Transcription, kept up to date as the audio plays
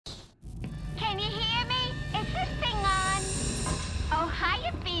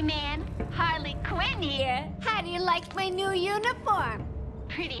in here. How do you like my new uniform?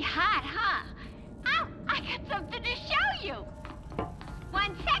 Pretty hot, huh? Oh, I got something to show you.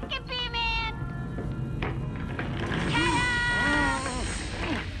 1 second, B-Man. Ta-da!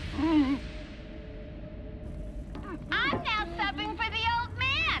 I'm now subbing for the old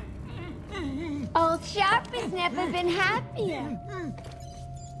man. Old Sharp has never been happier.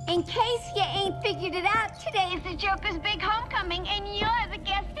 In case you ain't figured it out, today It's the Joker's big homecoming, and you're the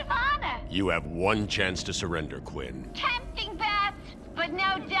guest of honor. You have one chance to surrender, Quinn. Tempting, Bats, but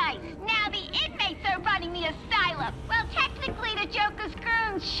no dice. Now the inmates are running the asylum. Well, technically the Joker's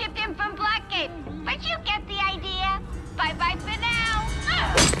goons shipped in from Blackgate, but you get the idea. Bye-bye for now.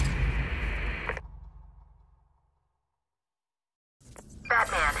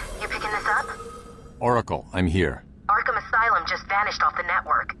 Batman, you picking this up? Oracle, I'm here. Arkham Asylum just vanished off the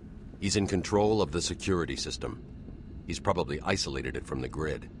network. He's in control of the security system. He's probably isolated it from the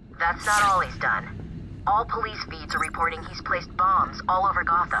grid. That's not all he's done. All police feeds are reporting he's placed bombs all over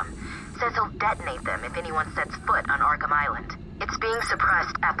Gotham. Says he'll detonate them if anyone sets foot on Arkham Island. It's being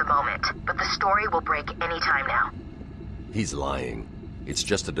suppressed at the moment, but the story will break any time now. He's lying. It's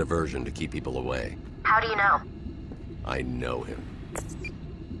just a diversion to keep people away. How do you know? I know him.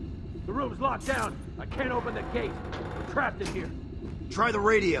 The room's locked down. I can't open the gate. We're trapped in here. Try the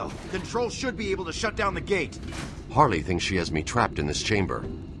radio. Control should be able to shut down the gate. Harley thinks she has me trapped in this chamber.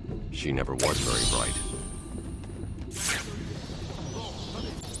 She never was very bright.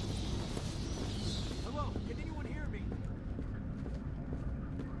 Hello, can anyone hear me?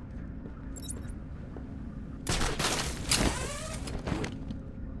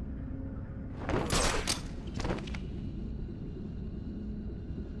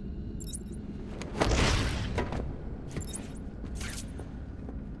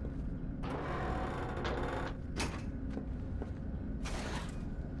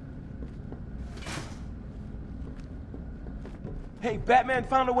 Hey, Batman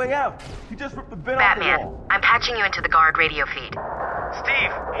found a way out. He just ripped the vent off the Batman, wall. I'm patching you into the guard radio feed.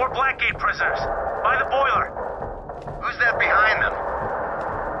 Steve, more Blackgate prisoners. By the boiler. Who's that behind them?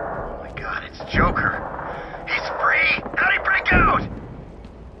 Oh my god, it's Joker. He's free! How'd he break out?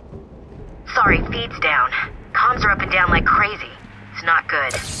 Sorry, feed's down. Comms are up and down like crazy. It's not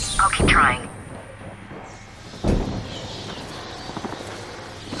good. I'll keep trying.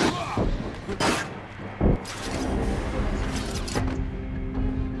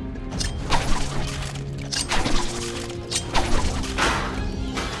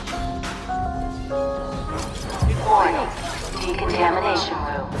 Warning. Decontamination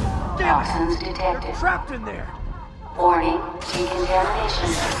room. Toxins detected. Trapped in there. Warning. Decontamination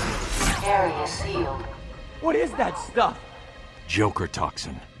room. Area sealed. What is that stuff? Joker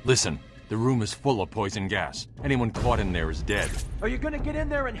toxin. Listen, the room is full of poison gas. Anyone caught in there is dead. Are you gonna get in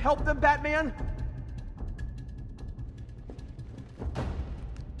there and help them, Batman?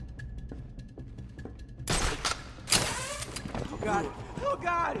 Oh god! Oh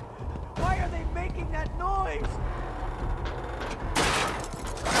god! Why are they making that noise?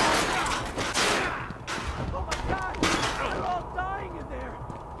 Oh my god! They're all dying in there!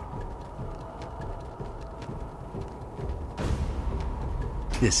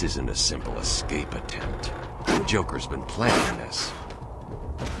 This isn't a simple escape attempt. The Joker's been planning this.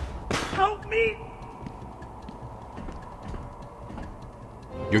 Help me!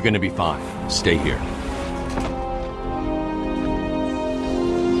 You're gonna be fine. Stay here.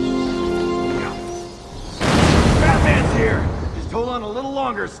 Batman's here! Just hold on a little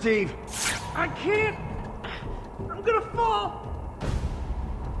longer, Steve. I can't! I'm gonna fall!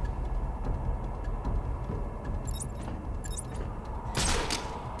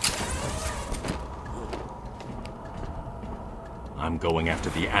 I'm going after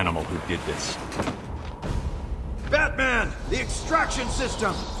the animal who did this. Batman! The extraction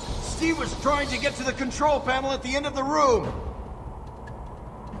system! Steve was trying to get to the control panel at the end of the room!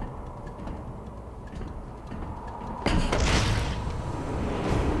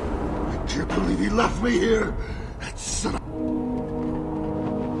 I can't believe he left me here! That son of...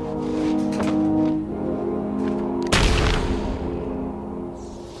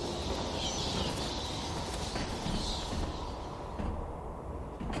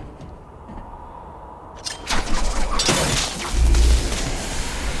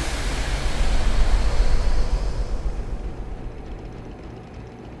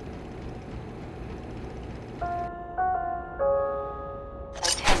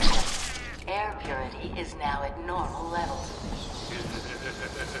 Air purity is now at normal levels.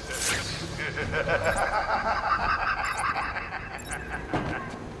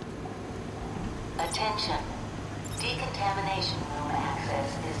 Attention. Decontamination room access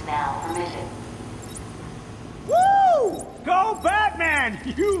is now permitted. Go Batman!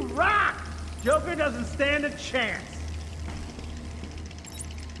 You rock! Joker doesn't stand a chance.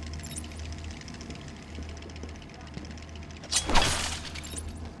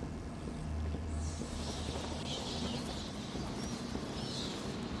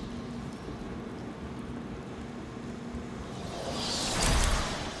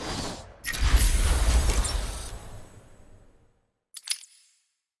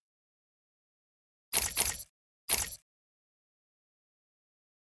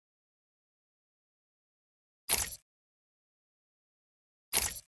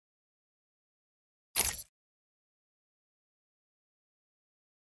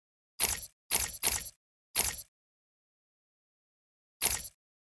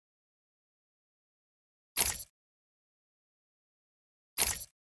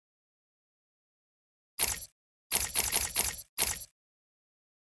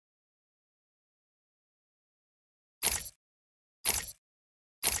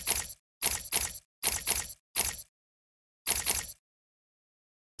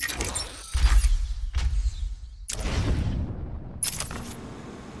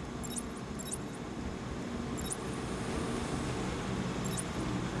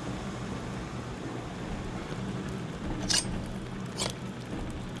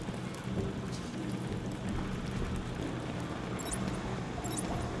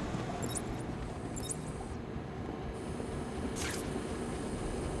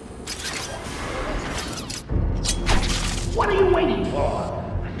 What are you waiting for?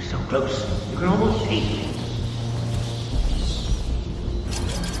 I'm so close, you can almost taste it.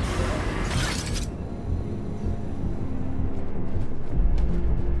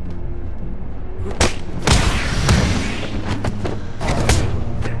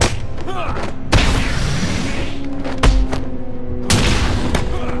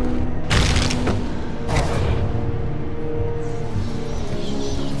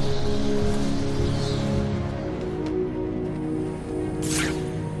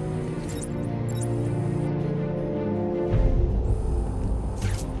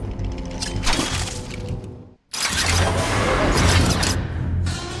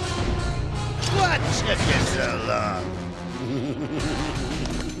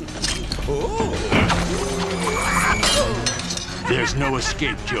 There's no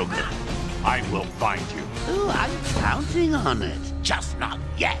escape, Joker. I will find you. Oh, I'm counting on it. Just not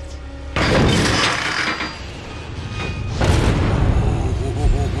yet.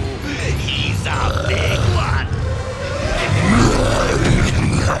 He's a big one.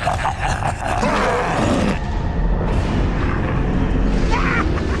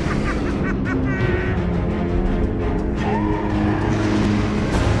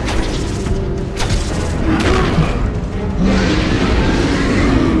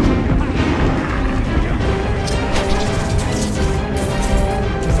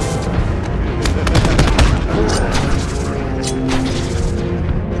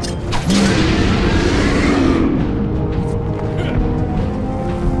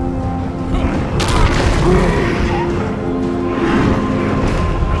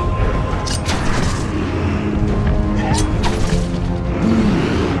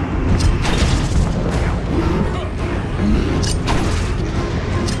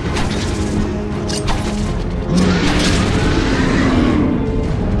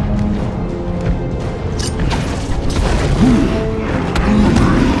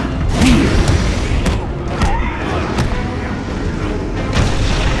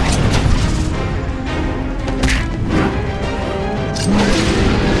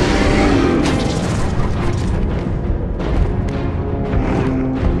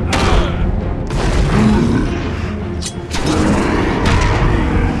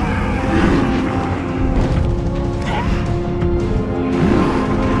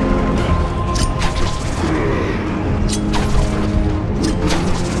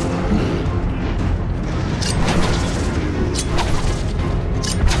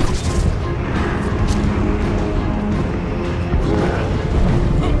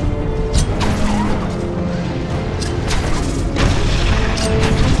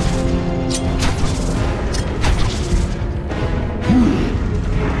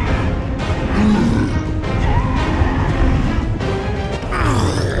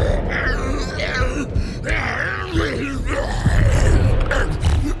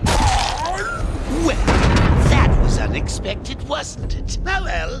 Wasn't it? Oh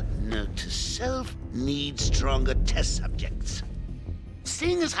well, note to self, need stronger test subjects.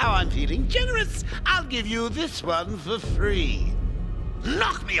 Seeing as how I'm feeling generous, I'll give you this one for free.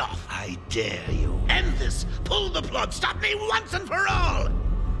 Knock me off, I dare you. End this. Pull the plug. Stop me once and for all.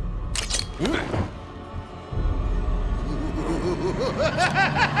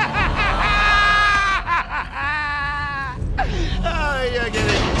 Oh, you're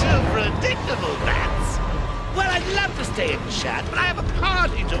getting too predictable, Bats. Well, I'd love to stay and chat, but I have a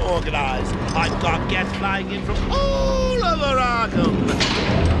party to organize. I've got guests flying in from all over Arkham.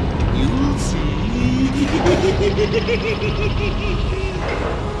 You'll see.